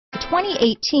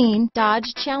2018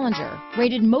 Dodge Challenger.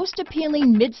 Rated most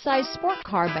appealing midsize sport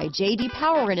car by J.D.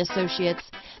 Power and Associates,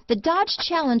 the Dodge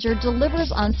Challenger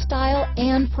delivers on style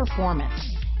and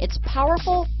performance. It's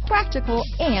powerful, practical,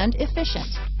 and efficient.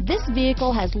 This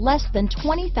vehicle has less than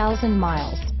 20,000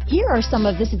 miles. Here are some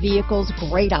of this vehicle's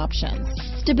great options: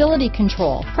 stability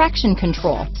control, traction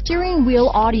control, steering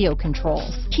wheel audio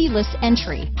controls, keyless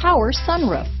entry, power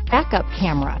sunroof, backup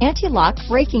camera, anti-lock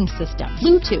braking system,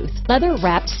 Bluetooth,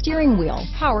 leather-wrapped steering wheel,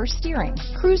 power steering,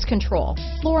 cruise control,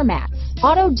 floor mats,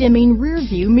 auto-dimming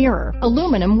rear-view mirror,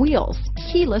 aluminum wheels,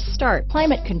 keyless start,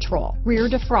 climate control, rear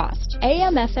defrost,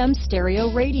 AM/FM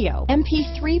stereo radio,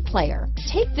 MP3 player.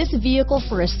 Take this vehicle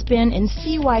for a spin and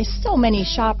see why so many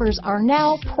shoppers are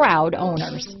now proud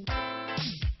owners.